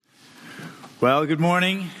Well, good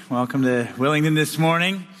morning. Welcome to Willingdon this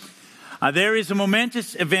morning. There is a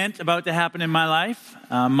momentous event about to happen in my life.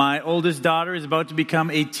 My oldest daughter is about to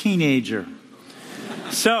become a teenager.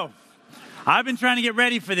 So, I've been trying to get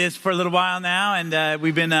ready for this for a little while now, and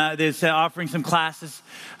we've been offering some classes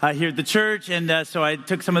here at the church, and so I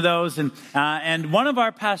took some of those, and one of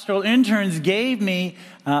our pastoral interns gave me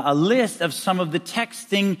a list of some of the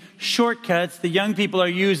texting shortcuts the young people are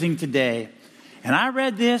using today. And I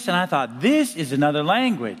read this and I thought, this is another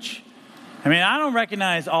language. I mean, I don't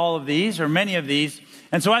recognize all of these or many of these.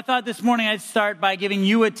 And so I thought this morning I'd start by giving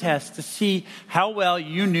you a test to see how well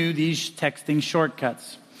you knew these texting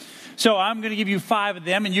shortcuts. So I'm going to give you 5 of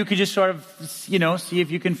them and you could just sort of, see if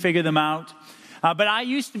you can figure them out. But I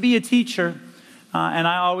used to be a teacher and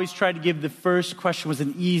I always tried to give the first question was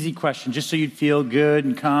an easy question, just so you'd feel good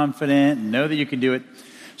and confident and know that you can do it.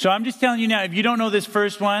 So I'm just telling you now, if you don't know this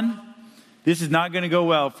first one, this is not going to go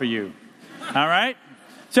well for you. All right?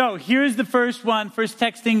 So here's the first one, first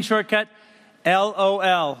texting shortcut,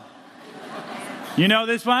 LOL. You know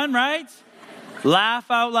this one, right? Laugh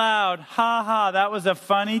out loud. Ha ha, that was a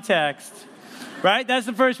funny text. Right? That's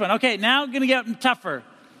the first one. Okay, now I'm going to get tougher.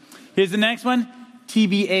 Here's the next one,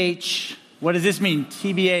 TBH. What does this mean?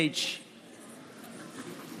 TBH.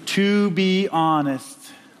 To be honest.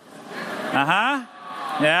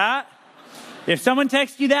 Yeah. If someone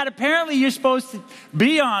texts you that, apparently you're supposed to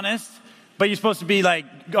be honest, but you're supposed to be like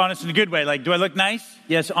honest in a good way. Like, do I look nice?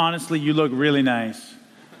 Yes, honestly, you look really nice.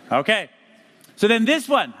 Okay. So then this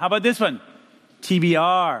one, how about this one?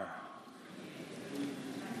 TBR.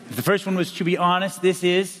 If the first one was to be honest, this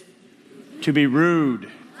is to be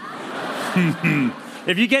rude.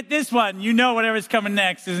 If you get this one, you know whatever's coming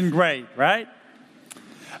next isn't great, right?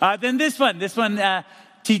 Then this one,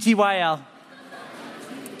 TTYL.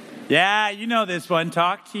 Yeah, you know this one.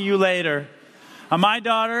 Talk to you later. My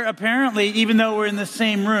daughter, apparently, even though we're in the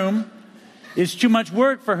same room, it's too much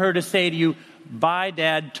work for her to say to you, bye,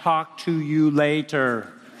 Dad, talk to you later.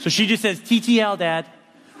 So she just says, TTL, Dad.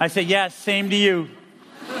 I say, yes, same to you.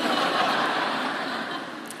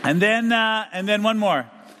 And then one more.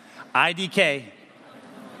 IDK.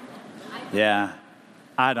 Yeah,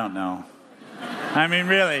 I don't know. I mean,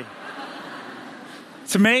 really.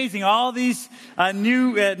 It's amazing, all these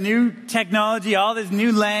new technology, all this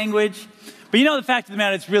new language. But the fact of the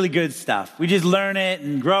matter, it's really good stuff. We just learn it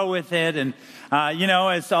and grow with it. And,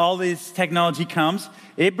 as all this technology comes,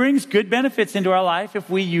 it brings good benefits into our life if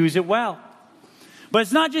we use it well. But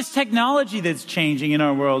it's not just technology that's changing in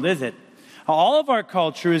our world, is it? All of our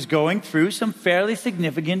culture is going through some fairly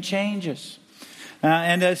significant changes.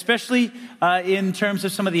 And especially in terms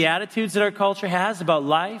of some of the attitudes that our culture has about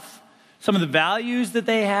life, some of the values that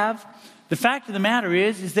they have. The fact of the matter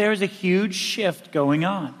is there is a huge shift going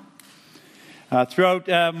on.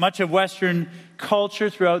 Throughout much of Western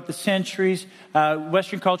culture, throughout the centuries,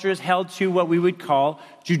 Western culture has held to what we would call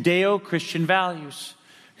Judeo-Christian values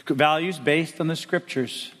based on the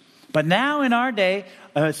Scriptures. But now in our day,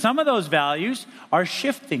 some of those values are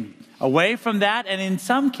shifting away from that, and in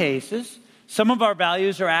some cases, some of our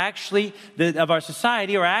values are actually, of our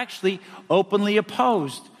society, are actually openly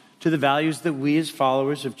opposed to the values that we as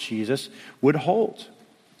followers of Jesus would hold.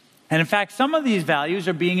 And in fact, some of these values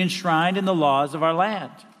are being enshrined in the laws of our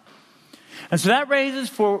land. And so that raises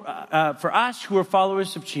for us who are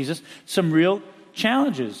followers of Jesus some real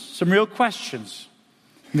challenges, some real questions.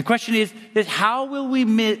 And the question is how will we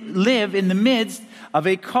live in the midst of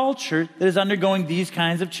a culture that is undergoing these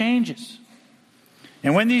kinds of changes?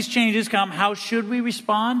 And when these changes come, how should we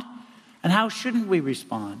respond and how shouldn't we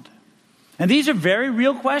respond? And these are very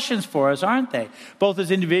real questions for us, aren't they? Both as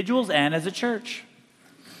individuals and as a church.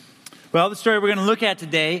 Well, the story we're going to look at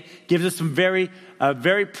today gives us some very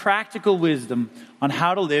practical wisdom on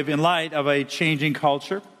how to live in light of a changing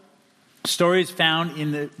culture. The story is found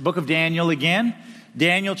in the book of Daniel again,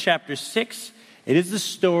 Daniel chapter 6. It is the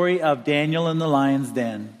story of Daniel in the lion's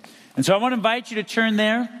den. And so I want to invite you to turn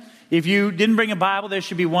there. If you didn't bring a Bible, there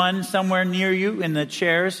should be one somewhere near you in the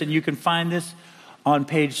chairs, and you can find this on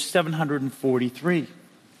page 743.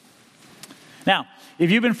 Now,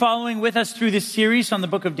 if you've been following with us through this series on the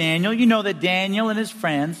book of Daniel, you know that Daniel and his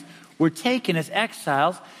friends were taken as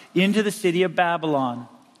exiles into the city of Babylon.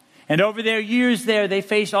 And over their years there, they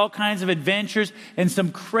faced all kinds of adventures and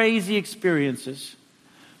some crazy experiences.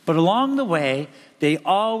 But along the way, they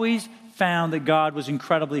always found that God was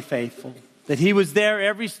incredibly faithful, that He was there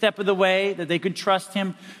every step of the way, that they could trust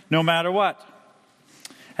Him no matter what.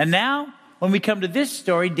 And now, when we come to this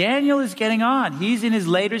story, Daniel is getting on. He's in his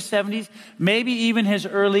later 70s, maybe even his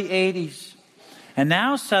early 80s. And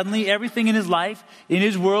now suddenly everything in his life, in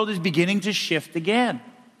his world, is beginning to shift again.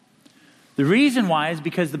 The reason why is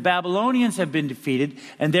because the Babylonians have been defeated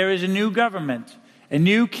and there is a new government, a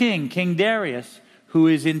new king, King Darius, who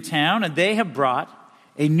is in town, and they have brought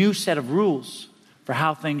a new set of rules for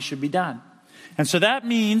how things should be done. And so that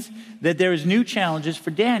means that there is new challenges for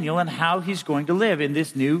Daniel and how he's going to live in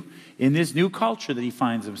this new culture that he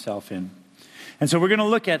finds himself in. And so we're going to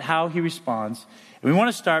look at how he responds. And we want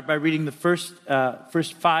to start by reading the first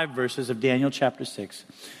 5 verses of Daniel chapter 6.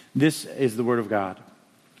 This is the word of God.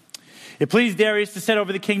 It pleased Darius to set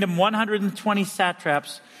over the kingdom 120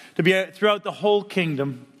 satraps to be throughout the whole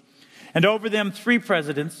kingdom, and over them 3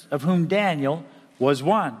 presidents, of whom Daniel was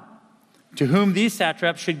one, to whom these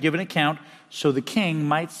satraps should give an account, so the king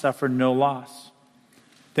might suffer no loss.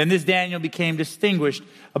 Then this Daniel became distinguished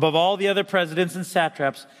above all the other presidents and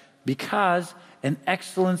satraps, because an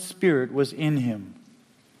excellent spirit was in him.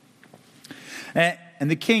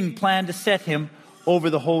 And the king planned to set him over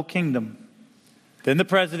the whole kingdom. Then the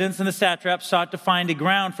presidents and the satraps sought to find a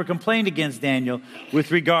ground for complaint against Daniel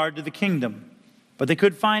with regard to the kingdom. But they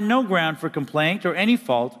could find no ground for complaint or any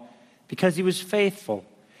fault, because he was faithful,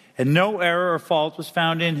 and no error or fault was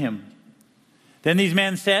found in him. Then these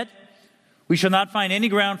men said, "We shall not find any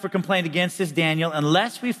ground for complaint against this Daniel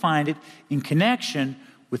unless we find it in connection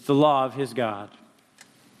with the law of his God."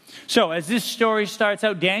 So as this story starts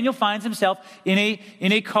out, Daniel finds himself in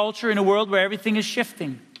a culture, in a world where everything is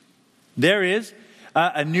shifting. There is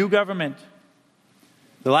a new government.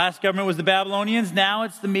 The last government was the Babylonians. Now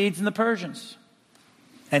it's the Medes and the Persians.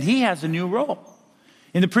 And he has a new role.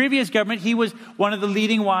 In the previous government, he was one of the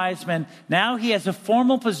leading wise men. Now he has a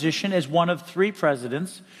formal position as one of 3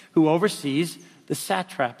 presidents who oversees the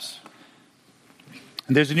satraps.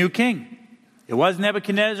 And there's a new king. It was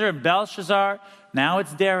Nebuchadnezzar and Belshazzar. Now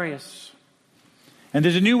it's Darius. And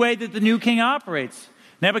there's a new way that the new king operates.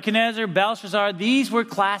 Nebuchadnezzar, Belshazzar, these were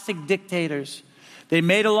classic dictators. They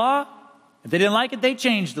made a law. If they didn't like it, they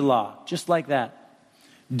changed the law. Just like that.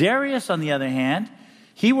 Darius, on the other hand,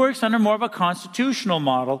 he works under more of a constitutional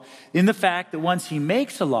model in the fact that once he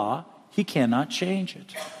makes a law, he cannot change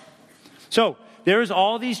it. So there's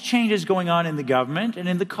all these changes going on in the government and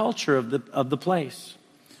in the culture of the place.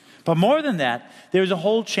 But more than that, there's a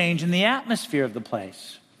whole change in the atmosphere of the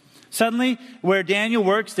place. Suddenly, where Daniel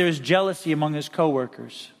works, there's jealousy among his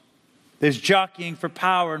co-workers. There's jockeying for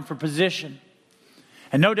power and for position.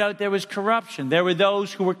 And no doubt there was corruption. There were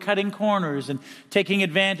those who were cutting corners and taking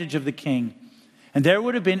advantage of the king. And there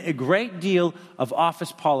would have been a great deal of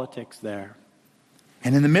office politics there.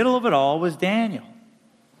 And in the middle of it all was Daniel.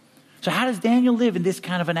 So how does Daniel live in this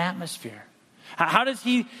kind of an atmosphere? How does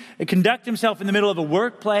he conduct himself in the middle of a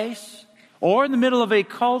workplace or in the middle of a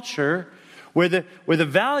culture where the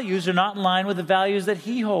values are not in line with the values that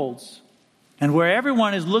he holds, and where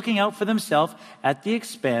everyone is looking out for themselves at the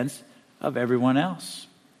expense of everyone else?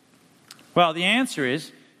 Well, the answer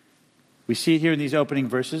is, we see it here in these opening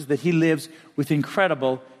verses, that he lives with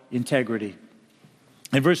incredible integrity.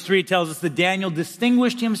 In verse 3, it tells us that Daniel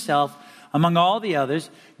distinguished himself among all the others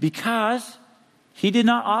because he did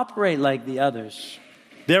not operate like the others.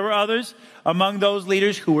 There were others among those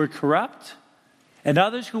leaders who were corrupt and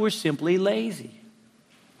others who were simply lazy.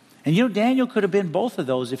 And you know, Daniel could have been both of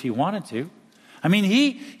those if he wanted to. I mean,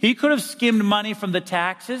 he could have skimmed money from the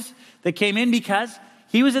taxes that came in because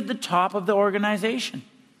he was at the top of the organization.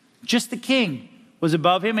 Just the king was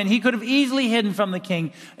above him, and he could have easily hidden from the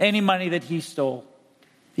king any money that he stole.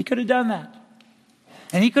 He could have done that.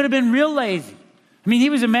 And he could have been real lazy. I mean,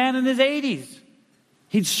 he was a man in his 80s.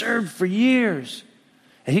 He'd served for years.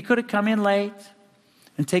 And he could have come in late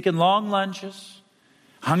and taken long lunches,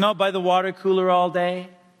 hung out by the water cooler all day,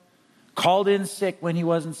 called in sick when he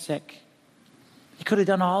wasn't sick. He could have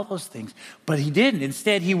done all those things, but he didn't.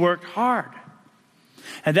 Instead, he worked hard.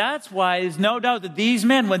 And that's why there's no doubt that these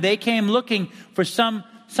men, when they came looking for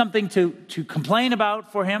something to complain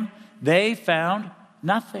about for him, they found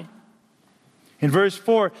nothing. In verse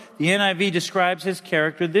 4, the NIV describes his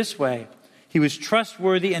character this way: he was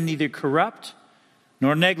trustworthy and neither corrupt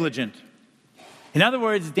nor negligent. In other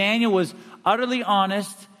words, Daniel was utterly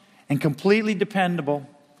honest and completely dependable.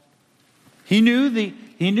 He knew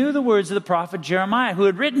the words of the prophet Jeremiah, who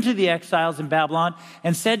had written to the exiles in Babylon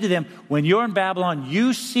and said to them, when you're in Babylon,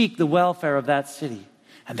 you seek the welfare of that city.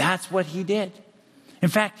 And that's what he did. In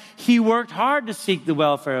fact, he worked hard to seek the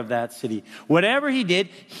welfare of that city. Whatever he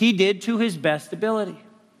did to his best ability.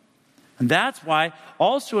 And that's why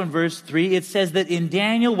also in verse 3, it says that in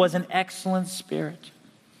Daniel was an excellent spirit.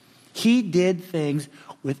 He did things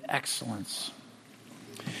with excellence.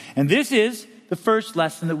 And this is the first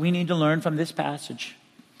lesson that we need to learn from this passage.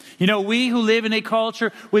 You know, we who live in a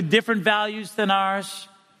culture with different values than ours,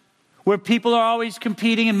 where people are always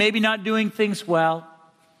competing and maybe not doing things well.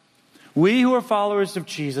 We who are followers of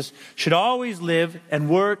Jesus should always live and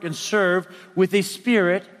work and serve with a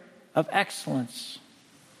spirit of excellence.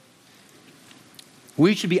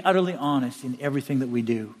 We should be utterly honest in everything that we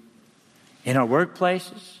do. In our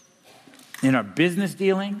workplaces, in our business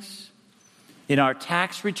dealings, in our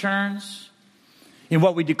tax returns, in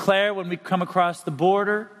what we declare when we come across the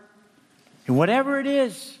border, in whatever it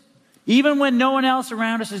is. Even when no one else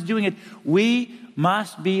around us is doing it, we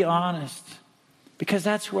must be honest. Because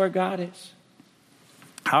that's who our God is.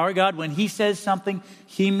 Our God, when He says something,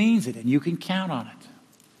 He means it, and you can count on it.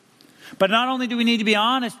 But not only do we need to be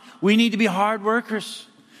honest, we need to be hard workers.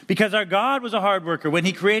 Because our God was a hard worker. When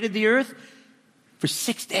He created the earth, for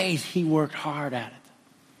 6 days He worked hard at it.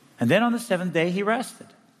 And then on the seventh day He rested.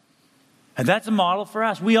 And that's a model for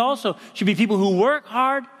us. We also should be people who work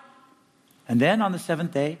hard, and then on the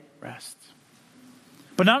seventh day, rest.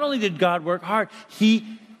 But not only did God work hard,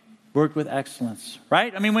 He worked with excellence,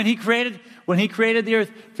 right? I mean, when he created the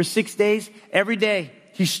earth for 6 days, every day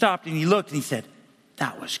He stopped and He looked and He said,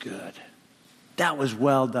 that was good. That was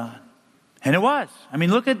well done. And it was. I mean,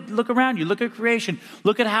 look around you. Look at creation.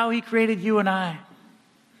 Look at how He created you and I.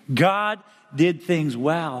 God did things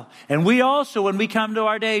well. And we also, when we come to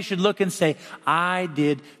our day, should look and say, I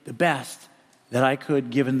did the best that I could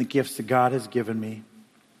given the gifts that God has given me.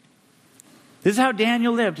 This is how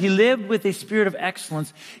Daniel lived. He lived with a spirit of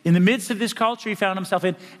excellence in the midst of this culture he found himself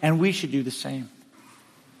in, and we should do the same.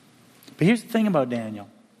 But here's the thing about Daniel.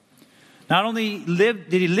 Not only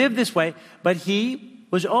did he live this way, but he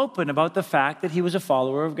was open about the fact that he was a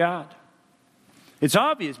follower of God. It's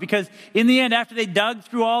obvious because in the end, after they dug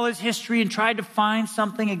through all his history and tried to find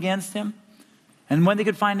something against him, and when they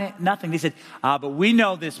could find nothing, they said, but we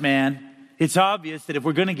know this man. It's obvious that if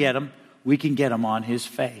we're going to get him, we can get him on his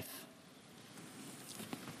faith.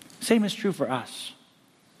 Same is true for us.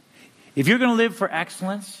 If you're going to live for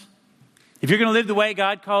excellence, if you're going to live the way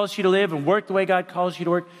God calls you to live and work the way God calls you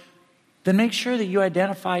to work, then make sure that you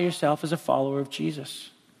identify yourself as a follower of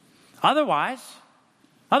Jesus. Otherwise,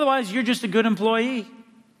 you're just a good employee.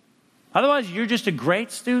 Otherwise, you're just a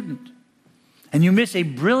great student. And you miss a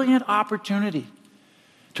brilliant opportunity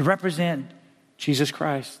to represent Jesus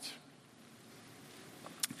Christ.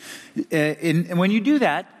 And when you do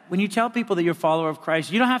that, when you tell people that you're a follower of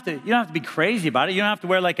Christ, you don't have to be crazy about it. You don't have to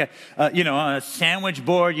wear like a sandwich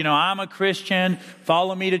board. I'm a Christian.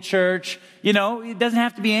 Follow me to church. It doesn't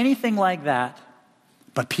have to be anything like that.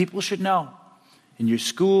 But people should know in your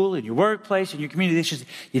school, in your workplace, in your community, they should say,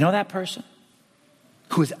 that person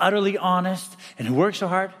who is utterly honest and who works so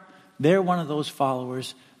hard, they're one of those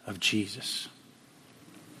followers of Jesus.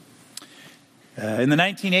 In the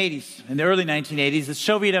 1980s, in the early 1980s, the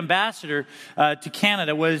Soviet ambassador to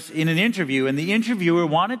Canada was in an interview, and the interviewer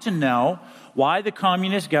wanted to know why the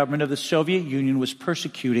communist government of the Soviet Union was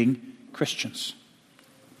persecuting Christians.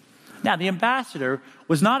 Now, the ambassador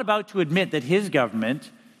was not about to admit that his government,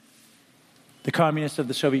 the communists of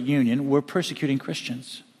the Soviet Union, were persecuting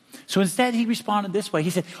Christians. So instead, he responded this way. He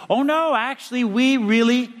said, oh no, actually, we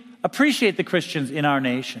really appreciate the Christians in our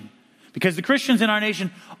nation. Because the Christians in our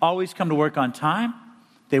nation always come to work on time.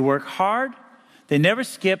 They work hard. They never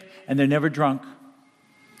skip, and they're never drunk.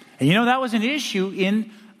 And that was an issue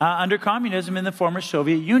under communism in the former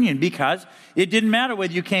Soviet Union, because it didn't matter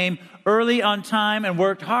whether you came early on time and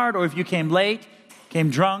worked hard, or if you came late, came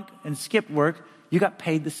drunk, and skipped work, you got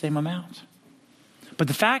paid the same amount. But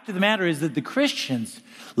the fact of the matter is that the Christians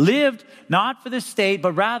lived not for the state,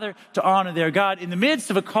 but rather to honor their God in the midst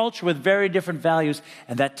of a culture with very different values.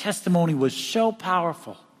 And that testimony was so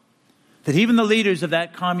powerful that even the leaders of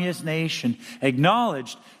that communist nation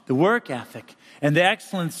acknowledged the work ethic and the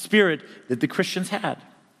excellent spirit that the Christians had.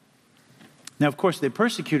 Now, of course, they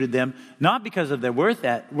persecuted them not because of their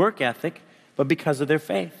work ethic, but because of their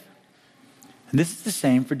faith. And this is the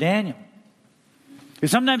same for Daniel.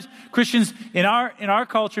 Because sometimes Christians in our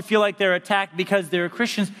culture feel like they're attacked because they're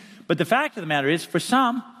Christians. But the fact of the matter is, for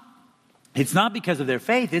some, it's not because of their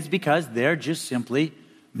faith. It's because they're just simply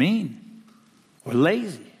mean or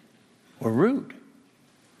lazy or rude.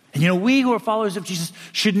 And we who are followers of Jesus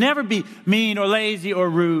should never be mean or lazy or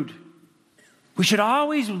rude. We should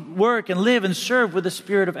always work and live and serve with a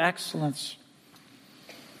spirit of excellence.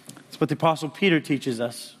 That's what the Apostle Peter teaches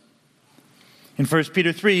us. In 1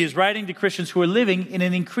 Peter 3, he is writing to Christians who are living in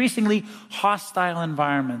an increasingly hostile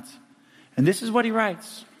environment. And this is what he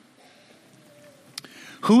writes.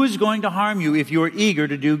 Who is going to harm you if you are eager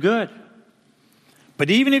to do good? But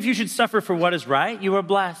even if you should suffer for what is right, you are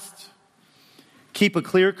blessed. Keep a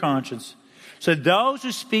clear conscience, so those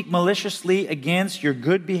who speak maliciously against your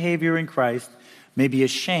good behavior in Christ may be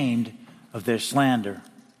ashamed of their slander.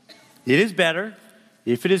 It is better,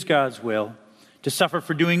 if it is God's will, to suffer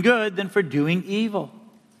for doing good than for doing evil.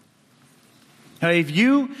 Now, if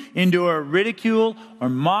you endure ridicule or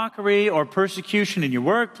mockery or persecution in your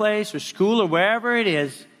workplace or school or wherever it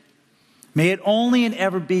is, may it only and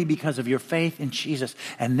ever be because of your faith in Jesus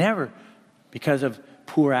and never because of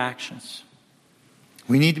poor actions.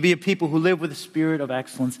 We need to be a people who live with a spirit of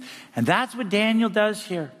excellence. And that's what Daniel does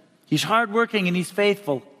here. He's hardworking and he's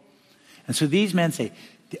faithful. And so these men say,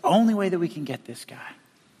 the only way that we can get this guy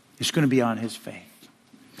is going to be on his faith.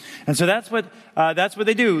 And so that's what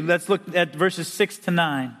they do. Let's look at verses 6 to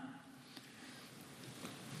 9.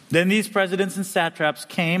 Then these presidents and satraps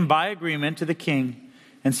came by agreement to the king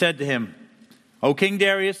and said to him, O King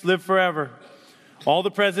Darius, live forever. All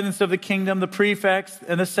the presidents of the kingdom, the prefects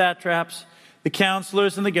and the satraps, the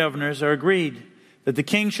counselors and the governors are agreed that the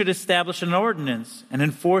king should establish an ordinance and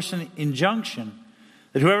enforce an injunction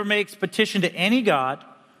that whoever makes petition to any god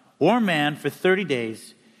or man for 30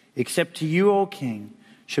 days, except to you, O king,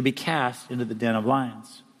 shall be cast into the den of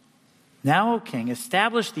lions. Now, O king,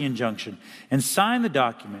 establish the injunction and sign the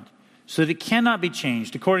document so that it cannot be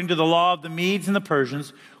changed according to the law of the Medes and the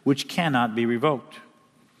Persians, which cannot be revoked.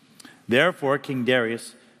 Therefore, King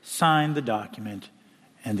Darius signed the document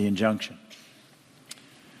and the injunction.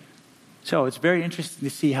 So it's very interesting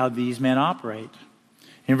to see how these men operate.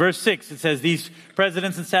 In verse 6, it says, these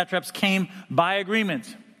presidents and satraps came by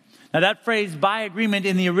agreement. Now that phrase, by agreement,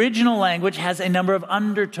 in the original language has a number of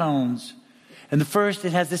undertones. And the first,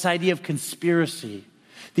 it has this idea of conspiracy.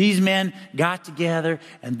 These men got together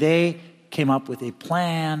and they came up with a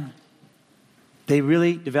plan. They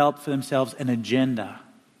really developed for themselves an agenda.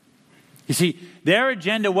 You see, their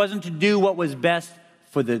agenda wasn't to do what was best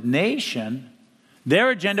for the nation.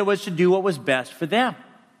 Their agenda was to do what was best for them.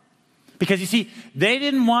 Because you see, they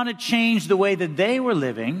didn't want to change the way that they were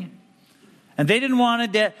living. And they didn't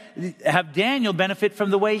want to have Daniel benefit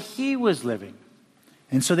from the way he was living.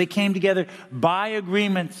 And so they came together by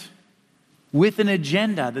agreement with an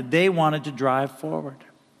agenda that they wanted to drive forward.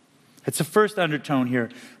 It's the first undertone here.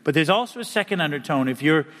 But there's also a second undertone. If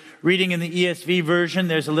you're reading in the ESV version,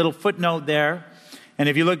 there's a little footnote there. And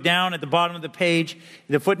if you look down at the bottom of the page,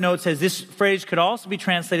 the footnote says this phrase could also be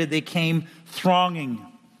translated, they came thronging.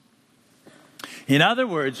 In other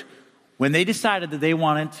words, when they decided that they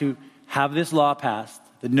wanted to have this law passed,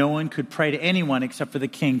 that no one could pray to anyone except for the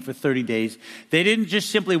king for 30 days. They didn't just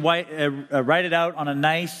simply write it out on a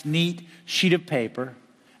nice, neat sheet of paper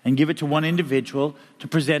and give it to one individual to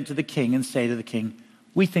present to the king and say to the king,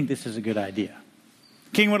 we think this is a good idea.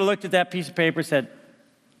 The king would have looked at that piece of paper and said,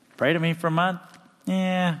 pray to me for a month?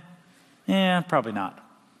 Yeah, probably not.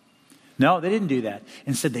 No, they didn't do that.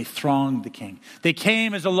 Instead, they thronged the king. They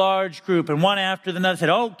came as a large group, and one after another said,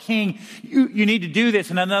 oh, king, you need to do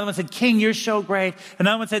this. And another one said, king, you're so great.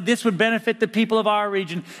 Another one said, this would benefit the people of our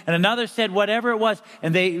region. And another said, whatever it was.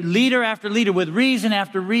 And they, leader after leader, with reason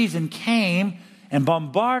after reason, came and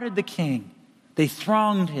bombarded the king. They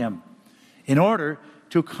thronged him in order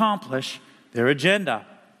to accomplish their agenda.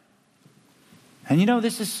 And you know,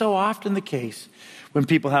 this is so often the case when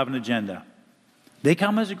people have an agenda. They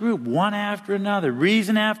come as a group, one after another,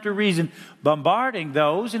 reason after reason, bombarding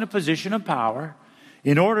those in a position of power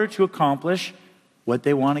in order to accomplish what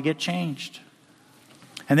they want to get changed.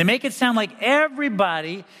 And they make it sound like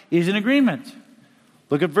everybody is in agreement.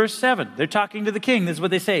 Look at verse 7. They're talking to the king. This is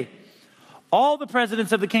what they say. All the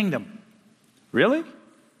presidents of the kingdom. Really?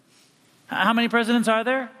 How many presidents are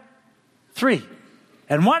there? 3.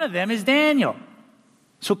 And one of them is Daniel.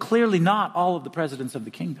 So clearly not all of the presidents of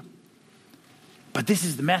the kingdom. But this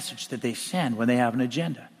is the message that they send when they have an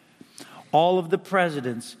agenda. All of the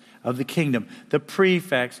presidents of the kingdom, the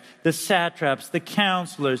prefects, the satraps, the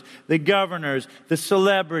counselors, the governors, the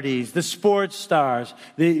celebrities, the sports stars,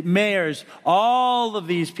 the mayors, all of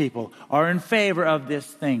these people are in favor of this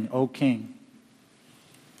thing, O king.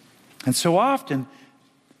 And so often,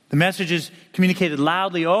 the message is communicated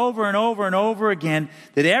loudly over and over and over again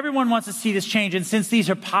that everyone wants to see this change. And since these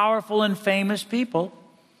are powerful and famous people,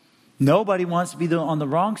 nobody wants to be on the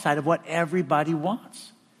wrong side of what everybody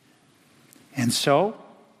wants. And so,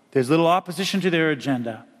 there's little opposition to their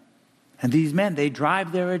agenda. And these men, they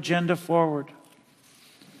drive their agenda forward.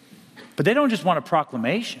 But they don't just want a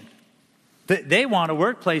proclamation. They want a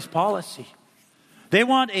workplace policy. They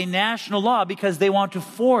want a national law because they want to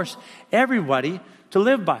force everybody to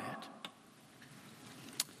live by it.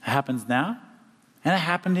 It happens now, and it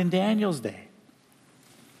happened in Daniel's day.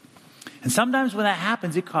 And sometimes when that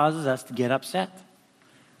happens, it causes us to get upset.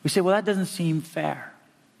 We say, well, that doesn't seem fair.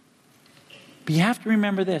 But you have to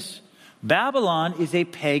remember this. Babylon is a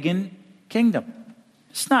pagan kingdom.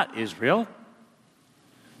 It's not Israel.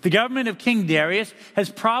 The government of King Darius has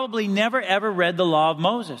probably never ever read the law of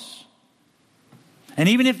Moses. And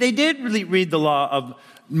even if they did really read the law of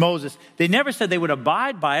Moses, they never said they would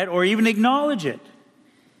abide by it or even acknowledge it.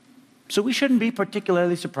 So we shouldn't be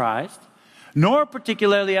particularly surprised, nor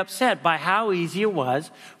particularly upset by how easy it was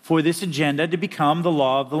for this agenda to become the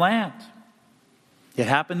law of the land. It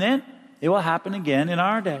happened then, it will happen again in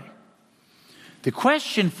our day. The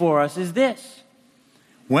question for us is this: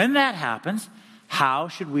 when that happens, how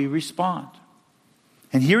should we respond?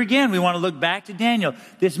 And here again, we want to look back to Daniel,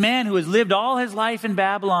 this man who has lived all his life in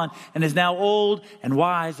Babylon and is now old and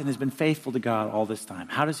wise and has been faithful to God all this time.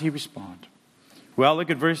 How does he respond? Well, look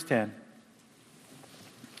at verse 10.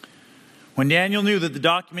 When Daniel knew that the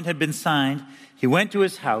document had been signed, he went to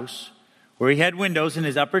his house, where he had windows in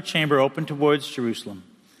his upper chamber open towards Jerusalem.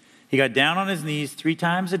 He got down on his knees 3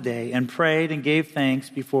 times a day and prayed and gave thanks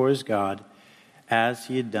before his God, as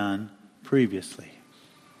he had done previously.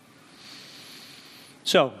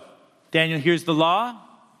 So, Daniel hears the law.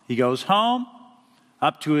 He goes home,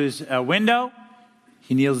 up to his window.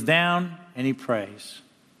 He kneels down and he prays.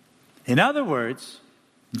 In other words,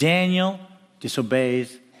 Daniel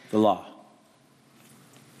disobeys the law.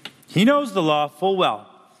 He knows the law full well,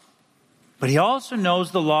 but he also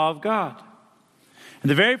knows the law of God. And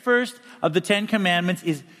the very first of the 10 commandments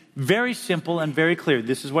is very simple and very clear.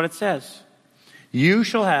 This is what it says: "You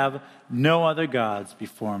shall have no other gods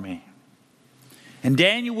before me." And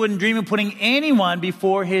Daniel wouldn't dream of putting anyone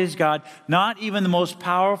before his God, not even the most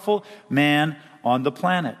powerful man on the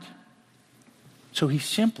planet. So he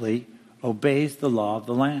simply obeys the law of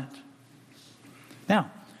the land.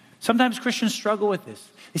 Now, sometimes Christians struggle with this.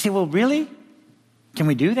 They say, well, really? Can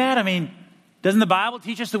we do that? I mean, doesn't the Bible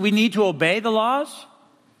teach us that we need to obey the laws?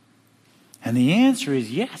 And the answer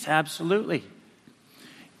is yes, absolutely.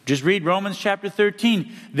 Just read Romans chapter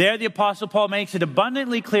 13. There the Apostle Paul makes it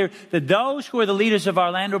abundantly clear that those who are the leaders of our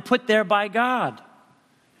land are put there by God,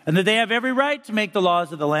 and that they have every right to make the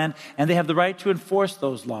laws of the land, and they have the right to enforce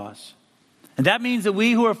those laws. And that means that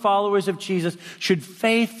we who are followers of Jesus should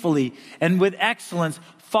faithfully and with excellence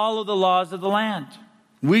follow the laws of the land.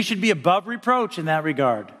 We should be above reproach in that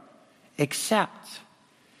regard, except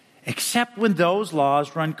when those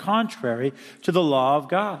laws run contrary to the law of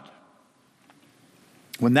God.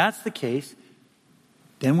 When that's the case,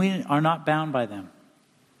 then we are not bound by them.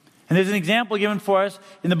 And there's an example given for us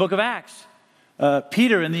in the book of Acts.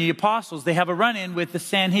 Peter and the apostles, they have a run-in with the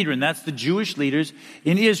Sanhedrin. That's the Jewish leaders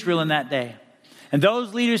in Israel in that day. And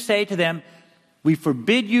those leaders say to them, "We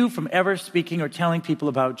forbid you from ever speaking or telling people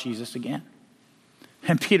about Jesus again."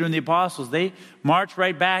 And Peter and the apostles, they march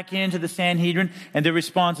right back into the Sanhedrin, and their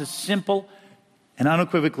response is simple and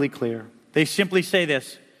unequivocally clear. They simply say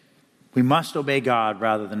this: "We must obey God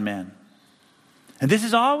rather than men." And this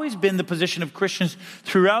has always been the position of Christians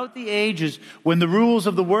throughout the ages when the rules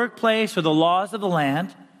of the workplace or the laws of the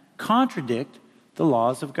land contradict the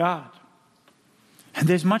laws of God. And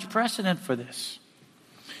there's much precedent for this.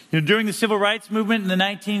 During the civil rights movement in the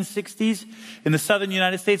 1960s in the southern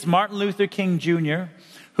United States, Martin Luther King Jr.,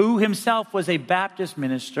 who himself was a Baptist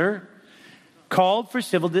minister, called for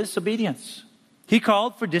civil disobedience. He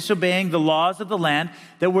called for disobeying the laws of the land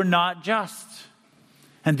that were not just.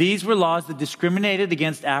 And these were laws that discriminated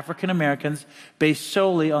against African Americans based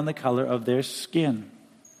solely on the color of their skin.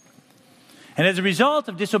 And as a result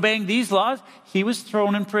of disobeying these laws, he was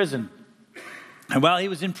thrown in prison. And while he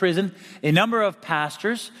was in prison, a number of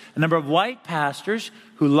pastors, a number of white pastors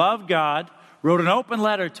who loved God, wrote an open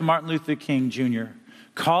letter to Martin Luther King Jr.,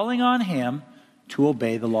 calling on him to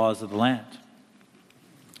obey the laws of the land.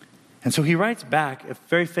 And so he writes back a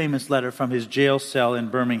very famous letter from his jail cell in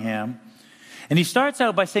Birmingham. And he starts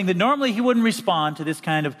out by saying that normally he wouldn't respond to this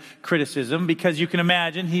kind of criticism because you can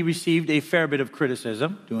imagine he received a fair bit of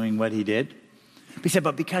criticism doing what he did. But he said,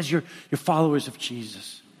 but because you're followers of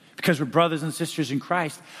Jesus, because we're brothers and sisters in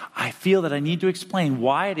Christ, I feel that I need to explain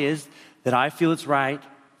why it is that I feel it's right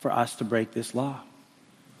for us to break this law.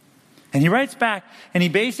 And he writes back and he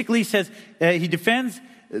basically says, he defends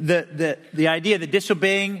the idea that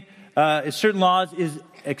disobeying certain laws is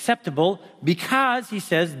acceptable because, he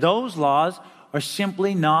says, those laws are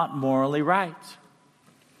simply not morally right.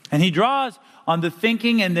 And he draws on the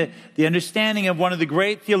thinking and the understanding of one of the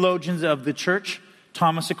great theologians of the church,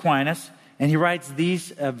 Thomas Aquinas, and he writes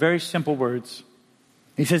these very simple words.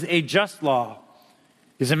 He says, "A just law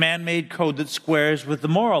is a man-made code that squares with the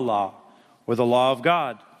moral law or the law of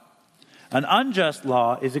God. An unjust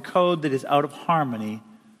law is a code that is out of harmony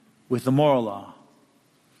with the moral law."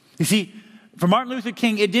 You see, for Martin Luther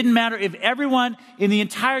King, it didn't matter if everyone in the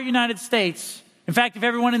entire United States, In fact, if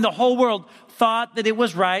everyone in the whole world thought that it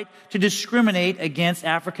was right to discriminate against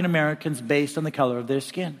African Americans based on the color of their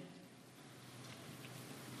skin.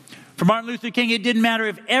 For Martin Luther King, it didn't matter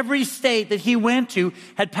if every state that he went to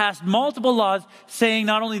had passed multiple laws saying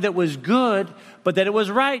not only that it was good, but that it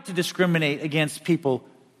was right to discriminate against people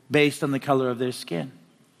based on the color of their skin.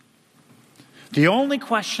 The only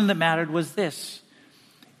question that mattered was this: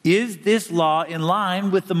 is this law in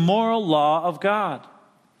line with the moral law of God?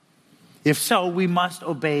 If so, we must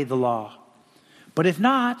obey the law. But if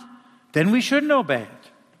not, then we shouldn't obey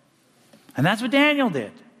it. And that's what Daniel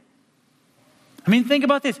did. I mean, think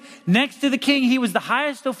about this. Next to the king, he was the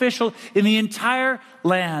highest official in the entire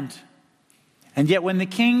land. And yet when the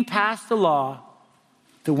king passed a law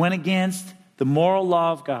that went against the moral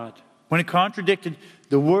law of God, when it contradicted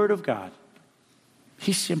the word of God,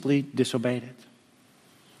 he simply disobeyed it.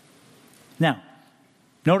 Now,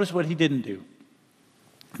 notice what he didn't do.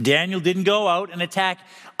 Daniel didn't go out and attack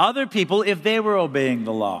other people if they were obeying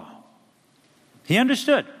the law. He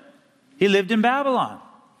understood. He lived in Babylon.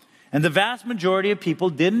 And the vast majority of people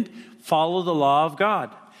didn't follow the law of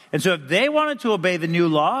God. And so if they wanted to obey the new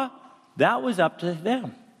law, that was up to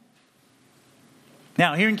them.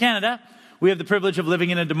 Now, here in Canada, we have the privilege of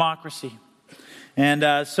living in a democracy.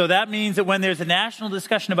 And so that means that when there's a national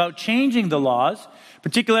discussion about changing the laws,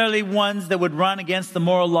 particularly ones that would run against the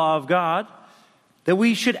moral law of God, that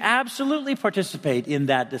we should absolutely participate in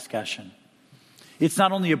that discussion. It's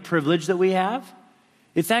not only a privilege that we have,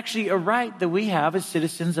 it's actually a right that we have as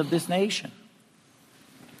citizens of this nation.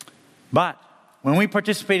 But when we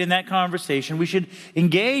participate in that conversation, we should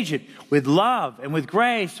engage it with love and with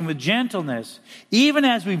grace and with gentleness, even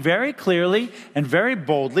as we very clearly and very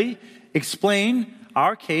boldly explain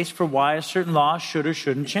our case for why a certain law should or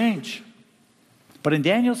shouldn't change. But in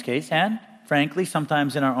Daniel's case, and frankly,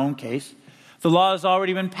 sometimes in our own case, the law has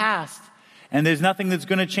already been passed, and there's nothing that's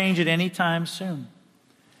going to change it anytime soon.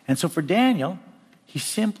 And so for Daniel, he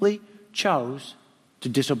simply chose to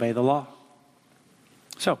disobey the law.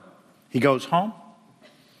 So he goes home.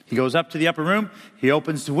 He goes up to the upper room. He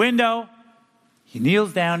opens the window. He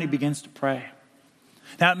kneels down. He begins to pray.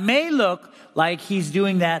 Now, it may look like he's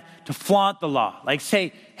doing that to flaunt the law. Like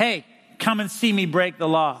say, hey, come and see me break the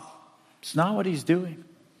law. It's not what he's doing.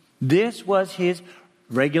 This was his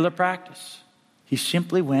regular practice. He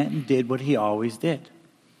simply went and did what he always did.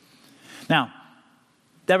 Now,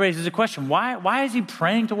 that raises a question. Why is he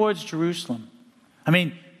praying towards Jerusalem? I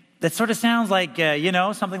mean, that sort of sounds like,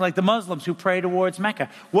 something like the Muslims who pray towards Mecca.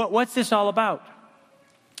 What's this all about?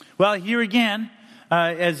 Well, here again,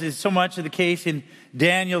 as is so much of the case in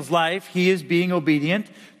Daniel's life, he is being obedient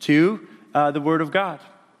to the Word of God.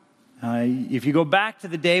 If you go back to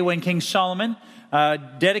the day when King Solomon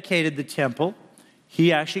dedicated the temple,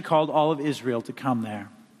 he actually called all of Israel to come there.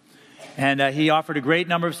 And he offered a great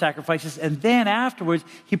number of sacrifices. And then afterwards,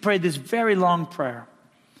 he prayed this very long prayer.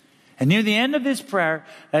 And near the end of this prayer,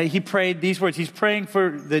 he prayed these words. He's praying for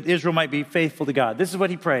that Israel might be faithful to God. This is what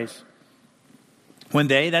he prays. When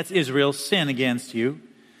they, that's Israel, sin against you,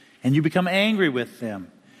 and you become angry with them,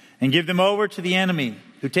 and give them over to the enemy,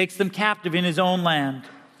 who takes them captive in his own land.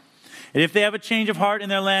 And if they have a change of heart in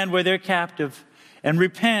their land where they're captive, and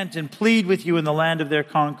repent and plead with you in the land of their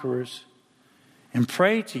conquerors, and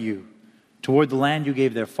pray to you toward the land you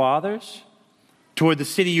gave their fathers, toward the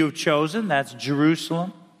city you have chosen, that's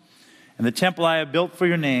Jerusalem, and the temple I have built for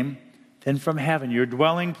your name, then from heaven, your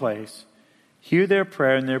dwelling place, hear their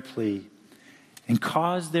prayer and their plea, and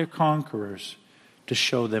cause their conquerors to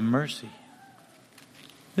show them mercy.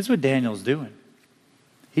 This is what Daniel's doing.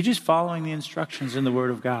 He's just following the instructions in the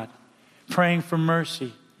Word of God, praying for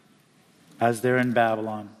mercy as they're in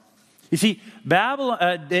Babylon. You see,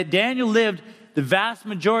 Daniel lived the vast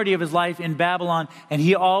majority of his life in Babylon, and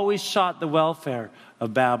he always sought the welfare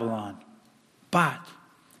of Babylon. But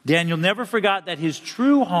Daniel never forgot that his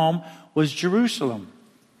true home was Jerusalem.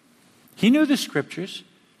 He knew the scriptures.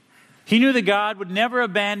 He knew that God would never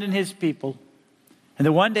abandon his people, and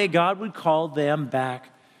that one day God would call them back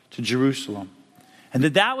to Jerusalem, and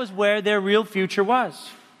that was where their real future was.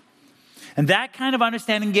 And that kind of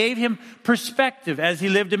understanding gave him perspective as he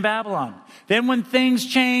lived in Babylon. Then when things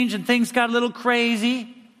changed and things got a little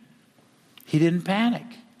crazy, he didn't panic,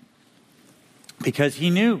 because he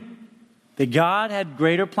knew that God had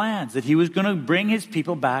greater plans, that he was going to bring his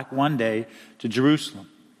people back one day to Jerusalem.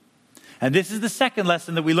 And this is the second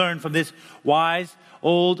lesson that we learn from this wise,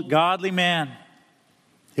 old, godly man.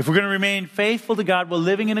 If we're going to remain faithful to God while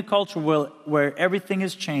living in a culture where everything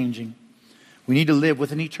is changing, we need to live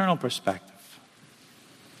with an eternal perspective.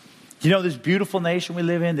 You know, this beautiful nation we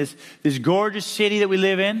live in, this gorgeous city that we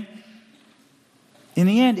live in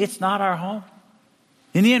the end, it's not our home.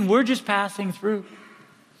 In the end, we're just passing through.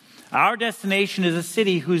 Our destination is a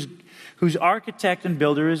city whose architect and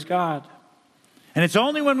builder is God. And it's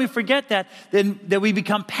only when we forget that we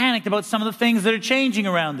become panicked about some of the things that are changing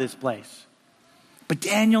around this place. But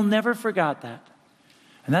Daniel never forgot that.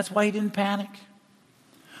 And that's why he didn't panic.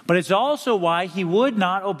 But it's also why he would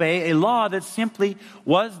not obey a law that simply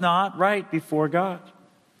was not right before God.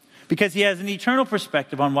 Because he has an eternal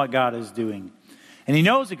perspective on what God is doing. And he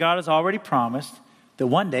knows that God has already promised that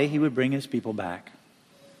one day he would bring his people back.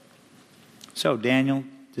 So Daniel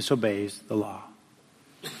disobeys the law.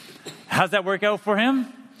 How's that work out for him?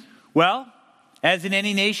 Well, as in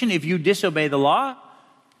any nation, if you disobey the law,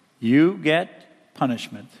 you get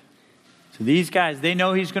punishment. So these guys, they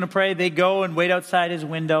know he's going to pray. They go and wait outside his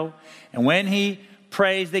window. And when he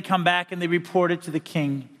prays, they come back and they report it to the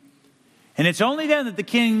king. And it's only then that the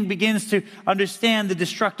king begins to understand the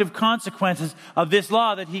destructive consequences of this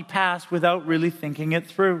law that he passed without really thinking it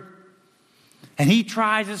through. And he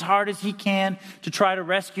tries as hard as he can to try to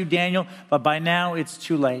rescue Daniel, but by now it's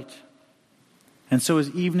too late. And so as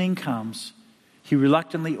evening comes, he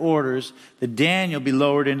reluctantly orders that Daniel be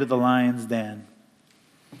lowered into the lion's den.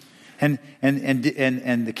 And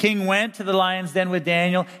the king went to the lion's den with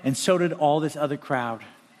Daniel, and so did all this other crowd.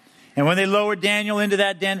 And when they lowered Daniel into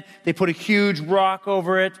that den, they put a huge rock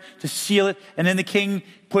over it to seal it. And then the king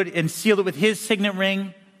sealed it with his signet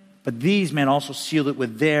ring. But these men also sealed it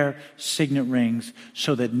with their signet rings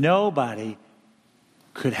so that nobody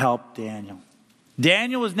could help Daniel.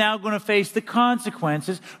 Daniel was now going to face the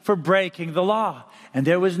consequences for breaking the law. And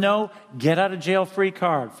there was no get-out-of-jail-free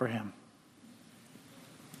card for him.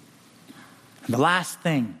 And the last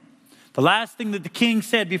thing that the king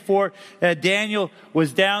said before Daniel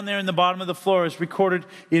was down there in the bottom of the floor is recorded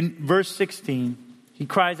in verse 16. He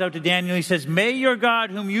cries out to Daniel. He says, "May your God,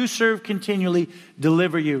 whom you serve continually,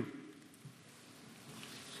 deliver you."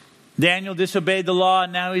 Daniel disobeyed the law,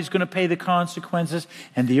 and now he's going to pay the consequences.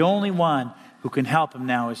 And the only one who can help him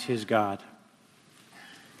now is his God.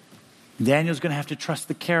 Daniel's going to have to trust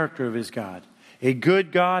the character of his God. A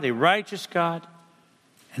good God, a righteous God,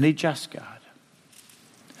 and a just God.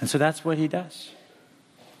 And so that's what he does.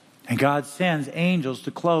 And God sends angels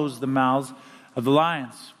to close the mouths of the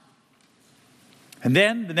lions. And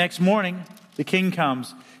then the next morning, the king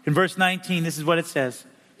comes. In verse 19, this is what it says.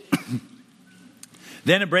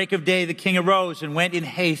 Then at break of day, the king arose and went in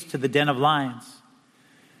haste to the den of lions.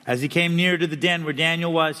 As he came near to the den where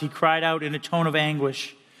Daniel was, he cried out in a tone of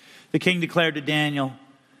anguish. The king declared to Daniel,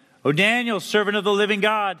 "O Daniel, servant of the living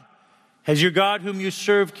God, has your God whom you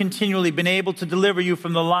serve continually been able to deliver you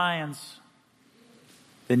from the lions?"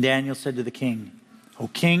 Then Daniel said to the king, "O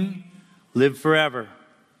king, live forever.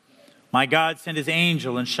 My God sent his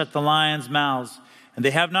angel and shut the lions' mouths, and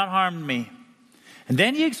they have not harmed me." And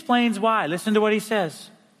then he explains why. Listen to what he says.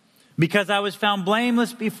 "Because I was found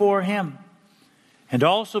blameless before him, and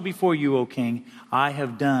also before you, O king, I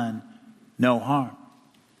have done no harm."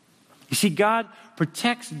 You see, God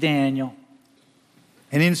protects Daniel.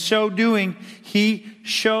 And in so doing, he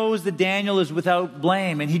shows that Daniel is without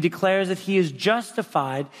blame. And he declares that he is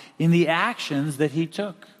justified in the actions that he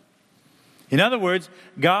took. In other words,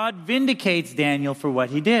 God vindicates Daniel for what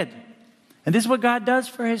he did. And this is what God does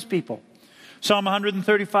for his people. Psalm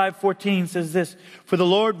 135:14 says this, "For the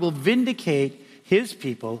Lord will vindicate his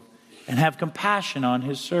people and have compassion on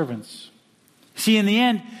his servants." See, in the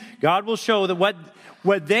end, God will show that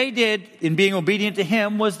what they did in being obedient to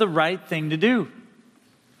him was the right thing to do.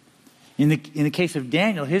 In the case of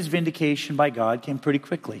Daniel, his vindication by God came pretty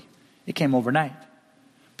quickly. It came overnight.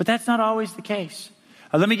 But that's not always the case.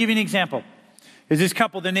 Let me give you an example. There's this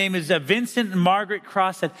couple, their name is Vincent and Margaret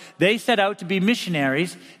Crosset. They set out to be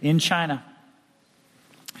missionaries in China.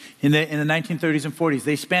 In the 1930s and 40s.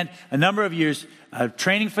 They spent a number of years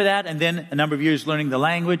training for that, and then a number of years learning the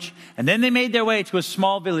language. And then they made their way to a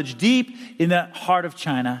small village deep in the heart of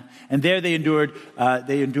China. And there they endured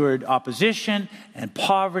opposition and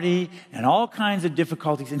poverty and all kinds of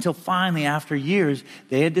difficulties until finally, after years,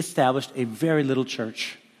 they had established a very little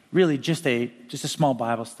church. Really just a small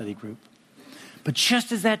Bible study group. But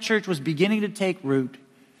just as that church was beginning to take root,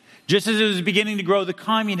 just as it was beginning to grow, the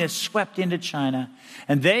communists swept into China,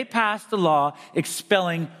 and they passed a law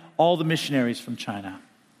expelling all the missionaries from China.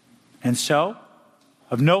 And so,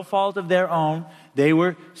 of no fault of their own, they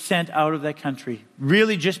were sent out of that country,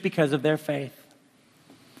 really just because of their faith.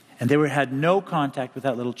 And they had no contact with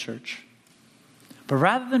that little church. But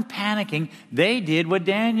rather than panicking, they did what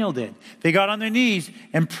Daniel did. They got on their knees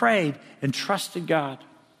and prayed and trusted God.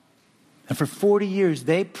 And for 40 years,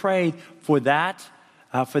 they prayed for that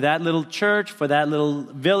little church, for that little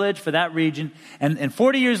village, for that region. And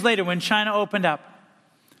 40 years later, when China opened up,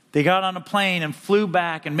 They got on a plane and flew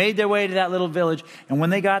back and made their way to that little village. And when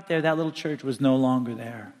they got there, that little church was no longer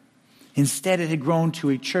there. Instead, it had grown to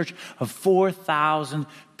a church of 4,000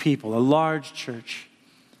 people, a large church.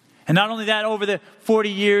 And not only that, over the 40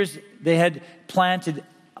 years, they had planted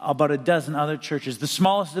about a dozen other churches, the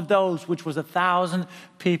smallest of those, which was 1,000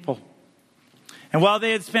 people. And while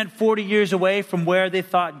they had spent 40 years away from where they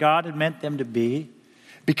thought God had meant them to be,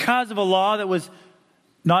 because of a law that was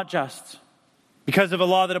not just, because of a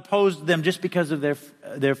law that opposed them just because of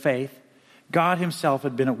their faith, God himself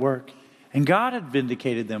had been at work. And God had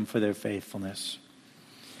vindicated them for their faithfulness.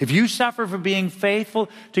 If you suffer for being faithful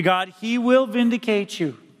to God, he will vindicate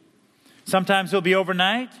you. Sometimes it'll be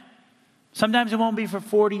overnight. Sometimes it won't be for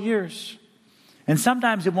 40 years. And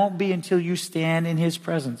sometimes it won't be until you stand in his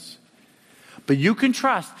presence. But you can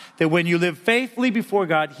trust that when you live faithfully before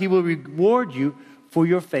God, he will reward you for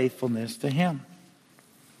your faithfulness to him.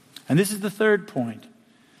 And this is the third point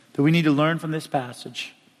that we need to learn from this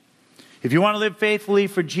passage. If you want to live faithfully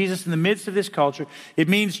for Jesus in the midst of this culture, it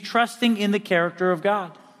means trusting in the character of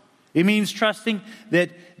God. It means trusting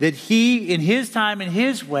that he, in his time and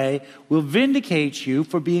his way, will vindicate you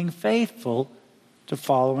for being faithful to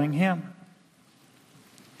following him.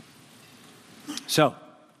 So,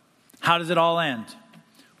 how does it all end?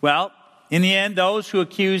 Well, in the end, those who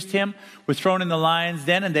accused him were thrown in the lion's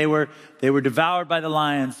den, and they were devoured by the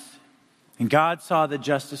lions. And God saw that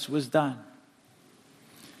justice was done.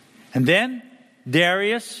 And then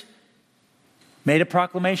Darius made a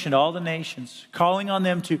proclamation to all the nations, calling on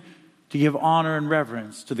them to give honor and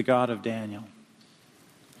reverence to the God of Daniel.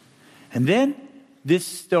 And then this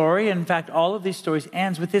story, in fact, all of these stories,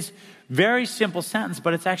 ends with this very simple sentence,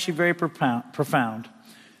 but it's actually very profound.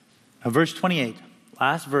 Verse 28,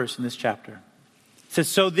 last verse in this chapter. It says,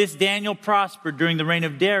 "So this Daniel prospered during the reign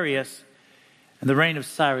of Darius and the reign of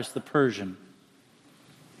Cyrus the Persian."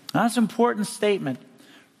 Now, that's an important statement.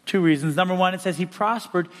 Two reasons. Number one, it says he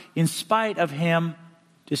prospered in spite of him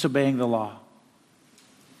disobeying the law.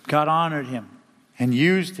 God honored him and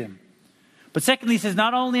used him. But secondly, he says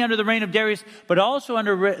not only under the reign of Darius, but also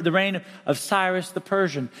under the reign of Cyrus the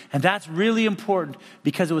Persian. And that's really important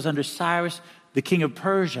because it was under Cyrus, the king of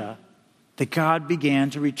Persia, that God began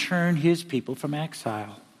to return his people from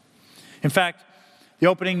exile. In fact, the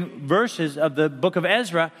opening verses of the book of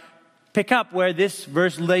Ezra pick up where this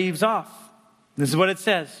verse leaves off. This is what it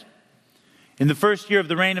says. "In the first year of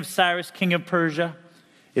the reign of Cyrus, king of Persia,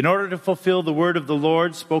 in order to fulfill the word of the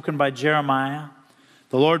Lord spoken by Jeremiah,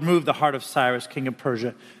 the Lord moved the heart of Cyrus, king of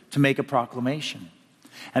Persia, to make a proclamation.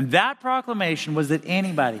 And that proclamation was that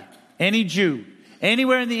anybody, any Jew,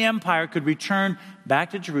 anywhere in the empire could return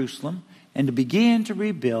back to Jerusalem and to begin to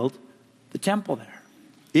rebuild the temple there.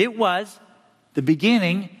 It was the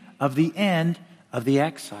beginning of the end of the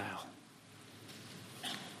exile.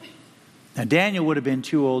 Now, Daniel would have been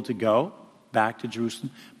too old to go back to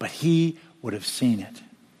Jerusalem, but he would have seen it.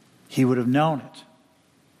 He would have known it.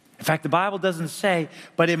 In fact, the Bible doesn't say,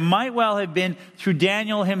 but it might well have been through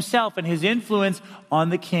Daniel himself and his influence on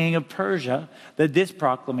the king of Persia that this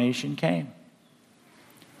proclamation came.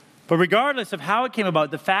 But regardless of how it came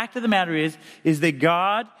about, the fact of the matter is that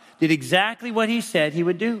God did exactly what he said he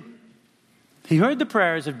would do. He heard the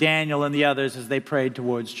prayers of Daniel and the others as they prayed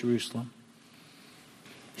towards Jerusalem.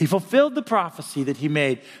 He fulfilled the prophecy that he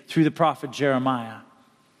made through the prophet Jeremiah.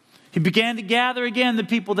 He began to gather again the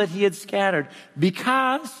people that he had scattered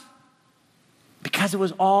because it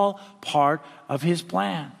was all part of his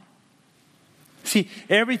plan. See,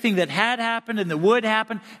 everything that had happened and that would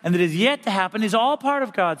happen and that is yet to happen is all part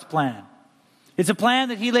of God's plan. It's a plan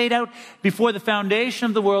that he laid out before the foundation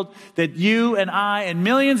of the world, that you and I and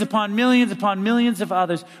millions upon millions upon millions of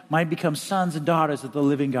others might become sons and daughters of the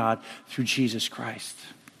living God through Jesus Christ.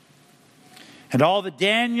 And all that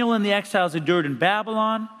Daniel and the exiles endured in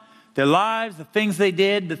Babylon, their lives, the things they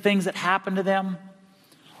did, the things that happened to them,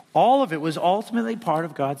 all of it was ultimately part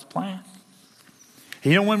of God's plan.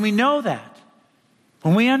 And when we know that,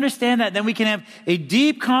 when we understand that, then we can have a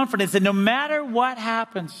deep confidence that no matter what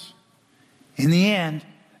happens, in the end,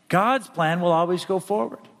 God's plan will always go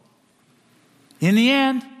forward. In the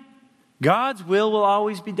end, God's will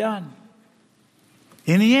always be done.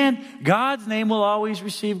 In the end, God's name will always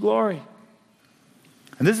receive glory.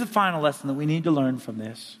 And this is the final lesson that we need to learn from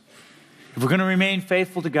this. If we're going to remain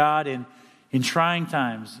faithful to God in trying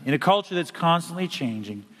times, in a culture that's constantly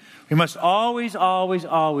changing, we must always, always,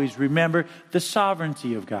 always remember the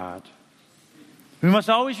sovereignty of God. We must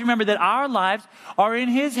always remember that our lives are in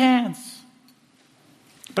his hands.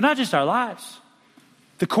 But not just our lives.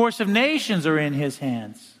 The course of nations are in his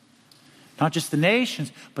hands. Not just the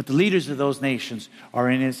nations, but the leaders of those nations are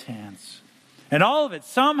in his hands. And all of it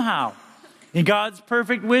somehow, in God's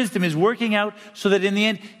perfect wisdom, is working out so that in the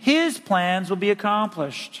end, His plans will be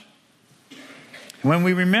accomplished. And when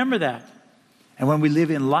we remember that, and when we live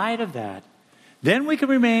in light of that, then we can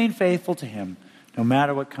remain faithful to Him no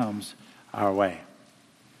matter what comes our way.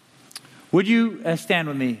 Would you stand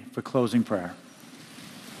with me for closing prayer?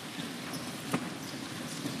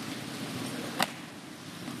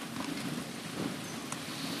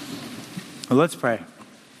 Well, let's pray.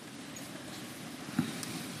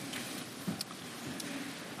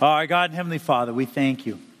 Our God and Heavenly Father, we thank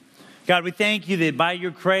you. God, we thank you that by your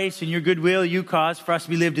grace and your goodwill, you caused for us to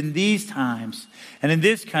be lived in these times and in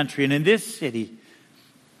this country and in this city.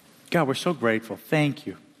 God, we're so grateful. Thank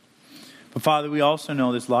you. But Father, we also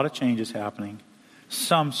know there's a lot of changes happening.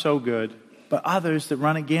 Some so good, but others that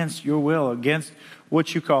run against your will, against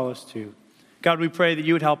what you call us to. God, we pray that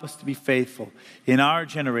you would help us to be faithful in our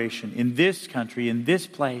generation, in this country, in this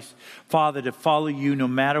place. Father, to follow you no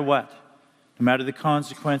matter what. No matter the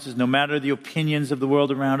consequences, no matter the opinions of the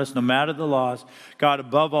world around us, no matter the laws. God,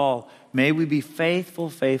 above all, may we be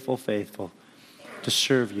faithful, faithful, faithful to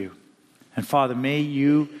serve you. And Father, may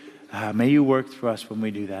you work through us when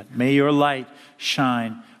we do that. May your light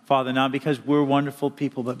shine, Father, not because we're wonderful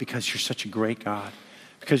people, but because you're such a great God.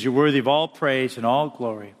 Because you're worthy of all praise and all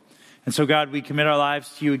glory. And so, God, we commit our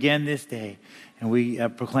lives to you again this day. And we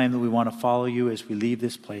proclaim that we want to follow you as we leave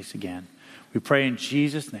this place again. We pray in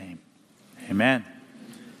Jesus' name. Amen.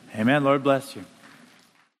 Amen. Lord bless you.